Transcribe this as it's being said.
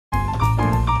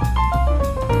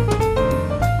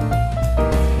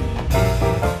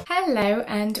Hello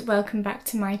and welcome back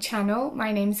to my channel.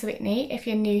 My name's Whitney. If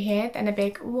you're new here, then a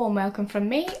big warm welcome from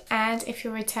me, and if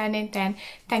you're returning, then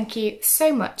thank you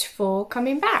so much for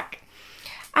coming back.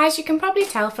 As you can probably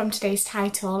tell from today's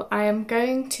title, I am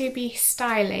going to be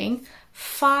styling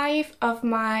 5 of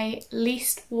my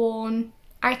least worn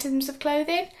items of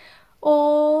clothing,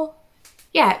 or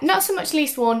yeah, not so much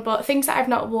least worn, but things that I've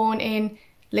not worn in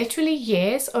literally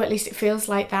years, or at least it feels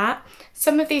like that.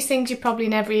 Some of these things you've probably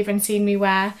never even seen me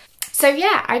wear. So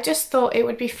yeah, I just thought it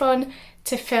would be fun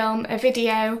to film a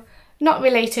video not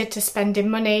related to spending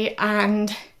money,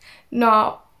 and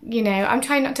not, you know, I'm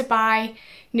trying not to buy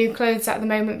new clothes at the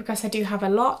moment because I do have a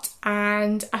lot,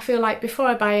 and I feel like before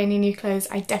I buy any new clothes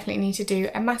I definitely need to do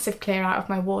a massive clear out of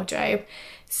my wardrobe.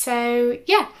 So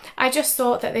yeah, I just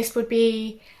thought that this would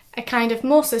be a kind of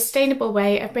more sustainable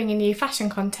way of bringing you fashion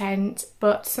content,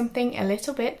 but something a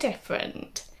little bit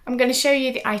different. I'm going to show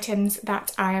you the items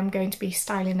that I am going to be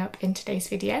styling up in today's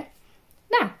video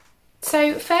now.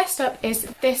 So first up is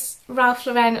this Ralph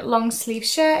Lauren long sleeve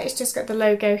shirt. It's just got the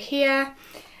logo here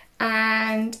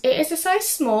and it is a size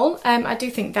small. I do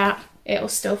think that it'll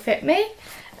still fit me.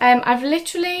 I've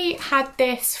literally had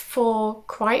this for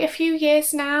quite a few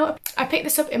years now. I picked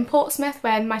this up in Portsmouth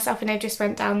when myself and Idris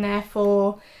went down there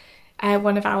for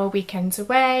one of our weekends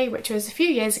away, which was a few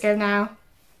years ago now.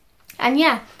 And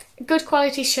yeah, good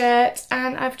quality shirt,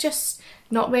 and I've just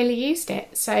not really used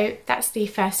it. So that's the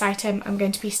first item I'm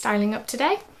going to be styling up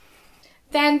today.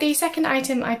 Then the second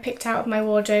item I picked out of my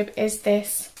wardrobe is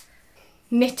this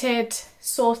knitted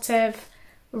sort of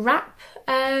wrap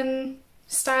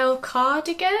style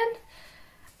cardigan.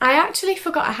 I actually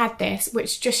forgot I had this,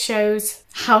 which just shows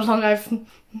how long I've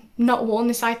not worn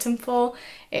this item for.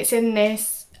 It's in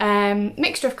this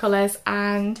mixture of colours,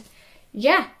 and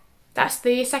yeah, that's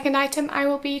the second item I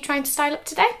will be trying to style up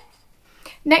today.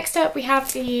 Next up we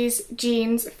have these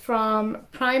jeans from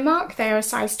Primark. They are a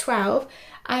size 12.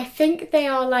 I think they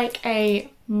are like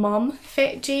a mom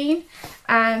fit jean,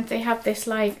 and they have this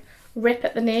like rip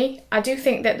at the knee. I do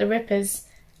think that the rip is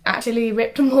actually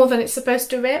ripped more than it's supposed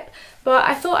to rip, but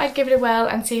I thought I'd give it a whirl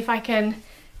and see if I can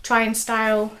try and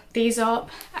style these up.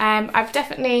 I've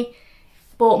definitely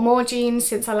bought more jeans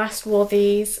since I last wore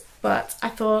these, but I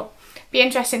thought it'd be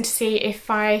interesting to see if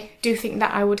I do think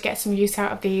that I would get some use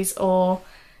out of these, or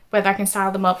whether I can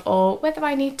style them up, or whether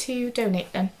I need to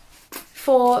donate them.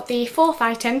 For the fourth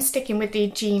item, sticking with the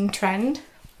jean trend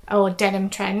or denim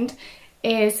trend,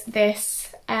 is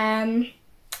this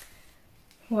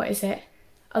what is it?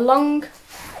 A long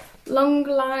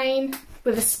line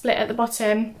with a split at the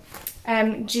bottom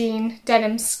jean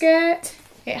denim skirt.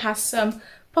 It has some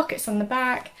pockets on the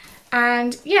back,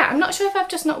 and yeah, I'm not sure if I've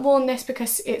just not worn this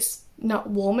because it's not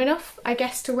warm enough, I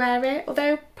guess, to wear it,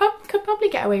 although could probably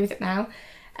get away with it now,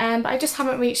 but I just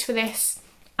haven't reached for this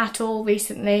at all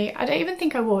recently. I don't even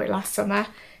think I wore it last summer.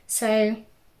 So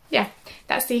yeah,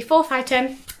 that's the fourth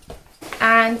item.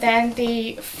 And then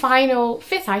the final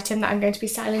fifth item that I'm going to be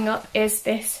styling up is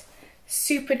this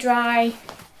super dry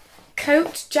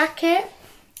coat jacket.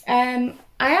 I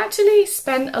actually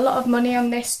spent a lot of money on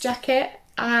this jacket,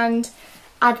 and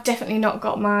I've definitely not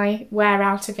got my wear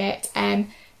out of it.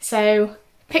 So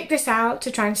picked this out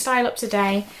to try and style up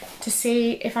today to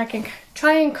see if I can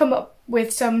try and come up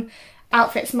with some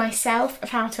outfits myself of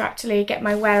how to actually get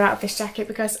my wear out of this jacket,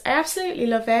 because I absolutely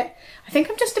love it. I think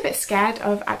I'm just a bit scared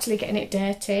of actually getting it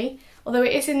dirty, although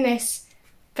it is in this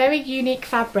very unique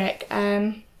fabric.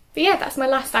 But yeah, that's my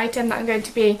last item that I'm going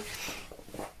to be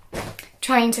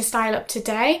trying to style up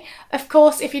today. Of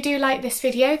course, if you do like this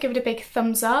video, give it a big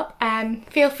thumbs up.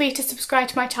 Feel free to subscribe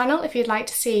to my channel if you'd like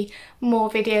to see more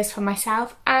videos from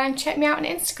myself, and check me out on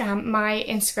Instagram. My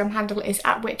Instagram handle is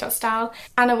 @wit.style,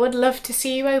 and I would love to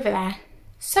see you over there.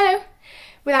 So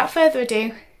without further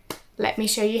ado, let me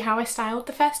show you how I styled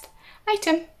the first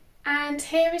item. And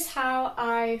here is how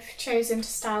I've chosen to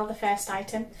style the first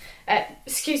item.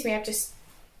 Excuse me, I've just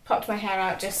popped my hair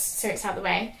out just so it's out of the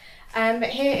way. But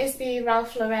here is the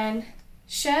Ralph Lauren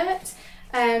shirt.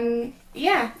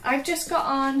 Yeah, I've just got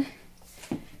on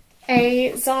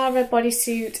a Zara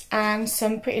bodysuit and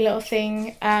some Pretty Little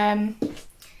Thing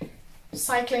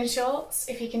cycling shorts,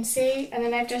 if you can see, and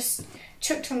then I've just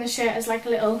chucked on the shirt as like a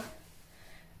little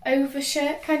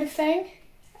overshirt kind of thing.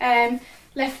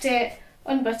 Left it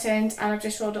unbuttoned, and I've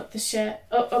just rolled up the shirt,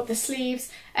 up the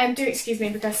sleeves. Do excuse me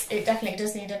because it definitely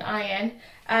does need an iron.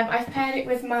 I've paired it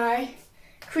with my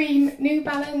cream New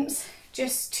Balance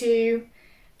just to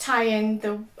tie in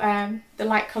the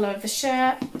light colour of the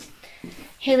shirt.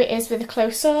 Here it is with a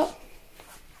close-up.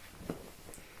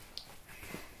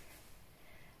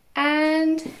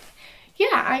 And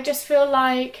yeah, I just feel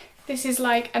like this is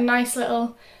like a nice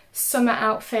little summer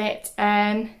outfit.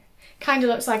 Kind of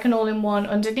looks like an all-in-one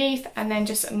underneath, and then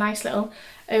just a nice little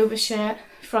overshirt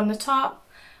from the top.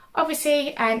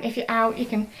 Obviously, if you're out, you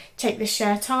can take this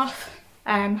shirt off,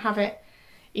 have it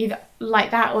either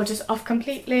like that or just off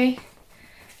completely.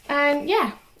 And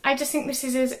yeah, I just think this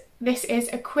is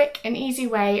a quick and easy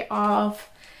way of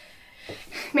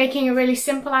making a really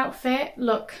simple outfit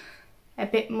look a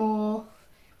bit more,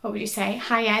 what would you say,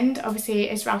 high-end. Obviously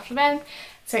it is Ralph Lauren,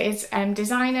 so it is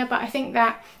designer, but I think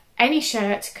that any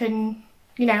shirt can,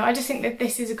 you know, I just think that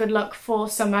this is a good look for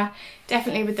summer.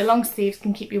 Definitely with the long sleeves,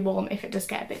 can keep you warm if it does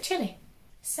get a bit chilly.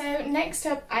 So next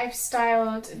up, I've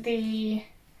styled the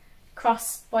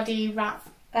crossbody wrap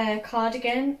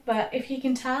cardigan, but if you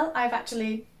can tell, I've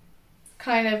actually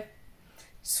kind of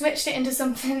switched it into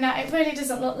something that it really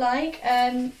doesn't look like,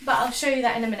 but I'll show you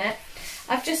that in a minute.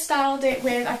 I've just styled it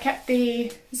with, I've kept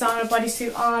the Zara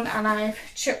bodysuit on, and I've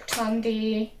chucked on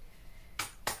the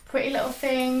Pretty Little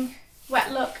Thing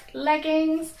Wet Look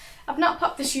leggings. I've not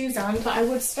popped the shoes on, but I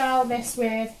would style this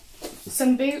with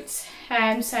some boots,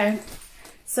 so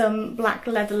some black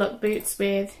leather look boots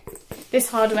with this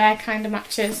hardware, kind of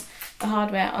matches the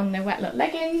hardware on the Wet Look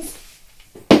leggings.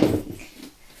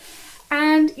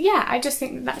 And yeah, I just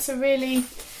think that that's a really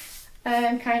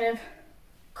kind of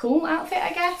cool outfit,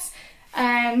 I guess.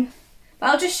 But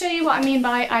I'll just show you what I mean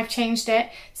by I've changed it.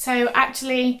 So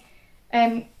actually,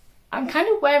 I'm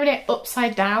kind of wearing it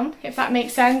upside down, if that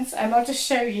makes sense. I'll just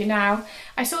show you now.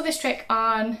 I saw this trick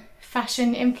on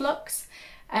Fashion Influx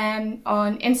on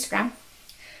Instagram.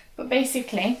 But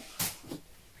basically,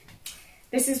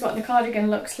 this is what the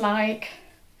cardigan looks like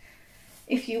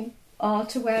if you are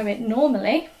to wear it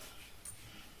normally.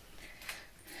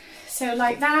 So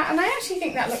like that, and I actually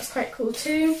think that looks quite cool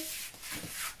too.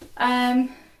 Yeah,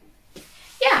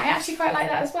 I actually quite like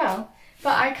that as well.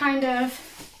 But I kind of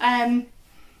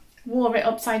wore it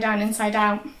upside down, inside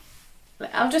out.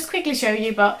 I'll just quickly show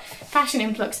you, but Fashion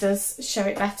Influx does show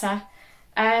it better.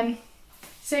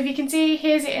 So if you can see,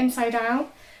 here's it inside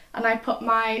out, and I put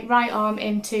my right arm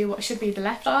into what should be the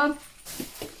left arm,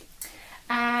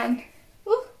 and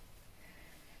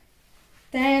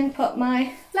then put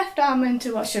my left arm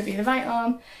into what should be the right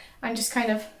arm, and just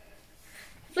kind of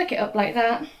flick it up like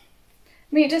that. I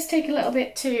mean, it does take a little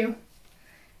bit to,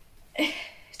 it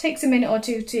takes a minute or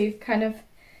two to kind of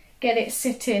get it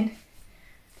sitting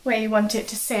where you want it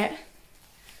to sit.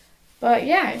 But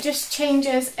yeah, it just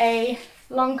changes a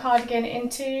long cardigan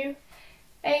into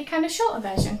a kind of shorter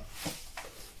version.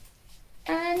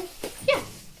 And yeah,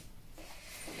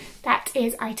 that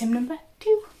is item number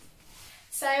 2.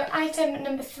 So item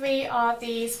number 3 are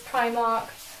these Primark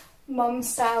mom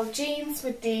style jeans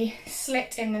with the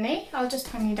slit in the knee. I'll just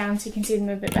hang you down so you can see them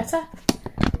a bit better.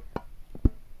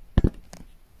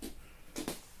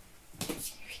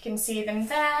 If you can see them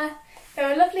there.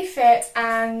 They're a lovely fit,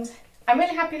 and I'm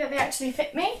really happy that they actually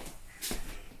fit me.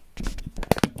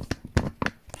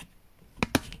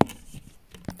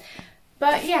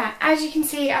 But yeah, as you can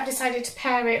see, I've decided to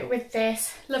pair it with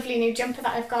this lovely new jumper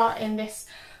that I've got in this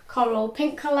coral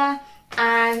pink colour,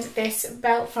 and this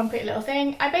belt from Pretty Little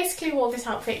Thing. I basically wore this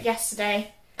outfit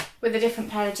yesterday with a different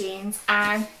pair of jeans,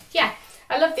 and yeah,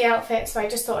 I love the outfit, so I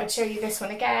just thought I'd show you this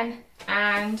one again.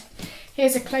 And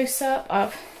here's a close-up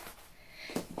of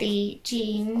the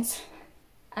jeans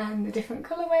and the different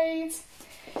colourways.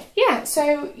 Yeah,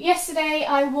 so yesterday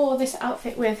I wore this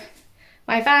outfit with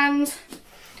my Vans.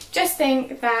 Just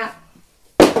think that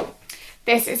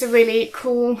this is a really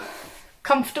cool,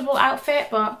 comfortable outfit,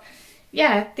 but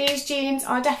yeah, these jeans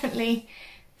are definitely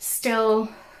still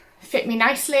fit me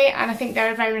nicely, and I think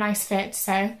they're a very nice fit,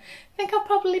 so I think I'll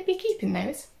probably be keeping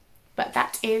those. But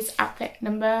that is outfit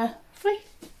number 3.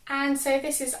 And so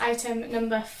this is item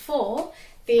number 4,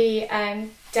 the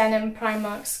denim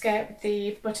Primark skirt with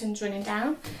the buttons running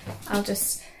down. I'll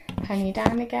just hang you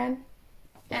down again,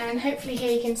 and hopefully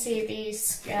here you can see the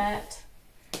skirt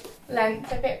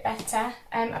length a bit better.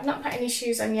 I've not put any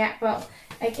shoes on yet, but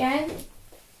again,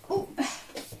 ooh,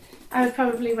 I would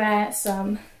probably wear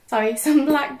some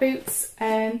black boots.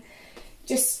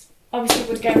 Just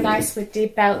obviously would go nice with the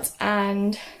belt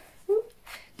and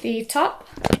the top.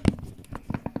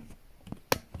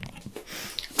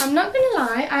 I'm not gonna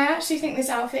lie, I actually think this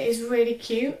outfit is really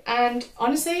cute, and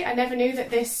honestly I never knew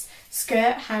that this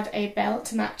skirt had a belt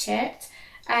to match it.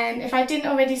 And if I didn't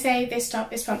already say, this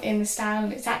top is from In The Style,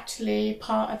 and it's actually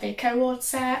part of a co-ord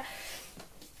set.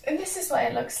 And this is what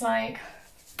it looks like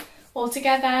all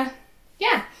together.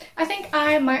 Yeah, I think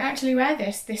I might actually wear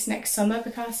this next summer,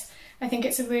 because I think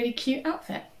it's a really cute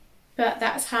outfit. But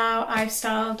that's how I've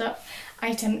styled up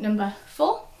item number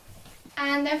 4.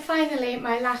 And then finally,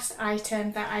 my last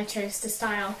item that I chose to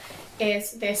style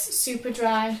is this super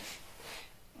dry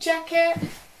jacket.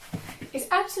 It's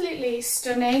absolutely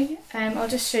stunning. I'll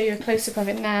just show you a close-up of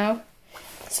it now.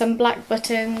 Some black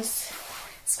buttons.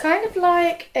 It's kind of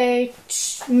like a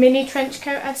mini trench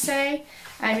coat, I'd say.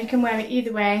 You can wear it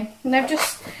either way. And I've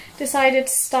just decided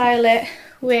to style it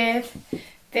with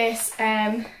this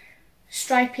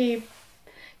stripy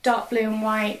dark blue and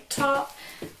white top.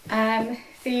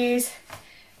 These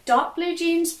dark blue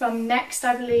jeans from Next,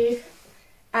 I believe,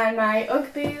 and my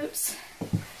Ugg boots.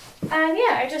 And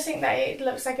yeah, I just think that it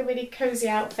looks like a really cozy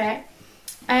outfit.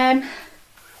 Yeah,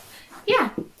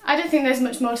 I don't think there's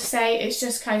much more to say. It's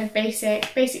just kind of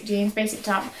basic jeans, basic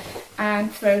top,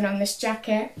 and thrown on this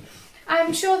jacket.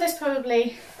 I'm sure there's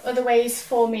probably other ways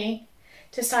for me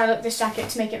to style up this jacket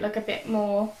to make it look a bit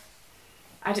more,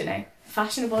 I don't know,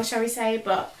 fashionable, shall we say,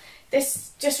 but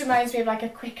this just reminds me of like a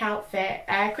quick outfit,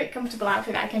 a quick comfortable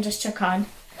outfit that I can just chuck on.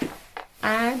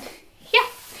 And yeah,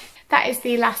 that is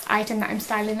the last item that I'm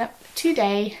styling up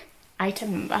today,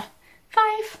 item number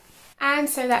 5. And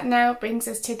so that now brings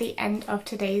us to the end of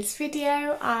today's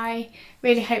video. I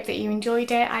really hope that you enjoyed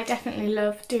it. I definitely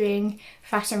love doing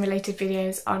fashion related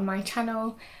videos on my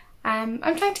channel. I'm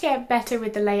trying to get better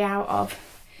with the layout of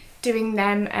doing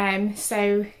them,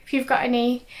 so if you've got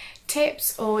any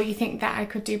tips or you think that I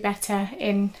could do better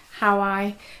in how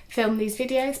I film these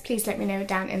videos, please let me know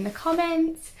down in the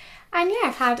comments. And yeah,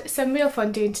 I've had some real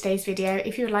fun doing today's video.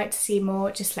 If you would like to see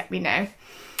more, just let me know.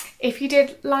 If you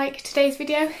did like today's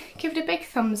video, give it a big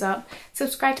thumbs up.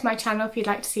 Subscribe to my channel if you'd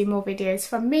like to see more videos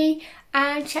from me,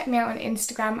 and check me out on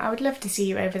Instagram. I would love to see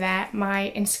you over there.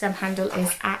 My Instagram handle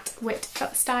is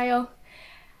 @wit.style.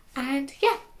 And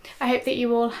yeah, I hope that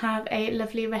you all have a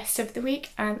lovely rest of the week,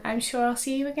 and I'm sure I'll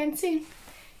see you again soon.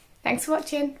 Thanks for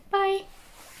watching. Bye.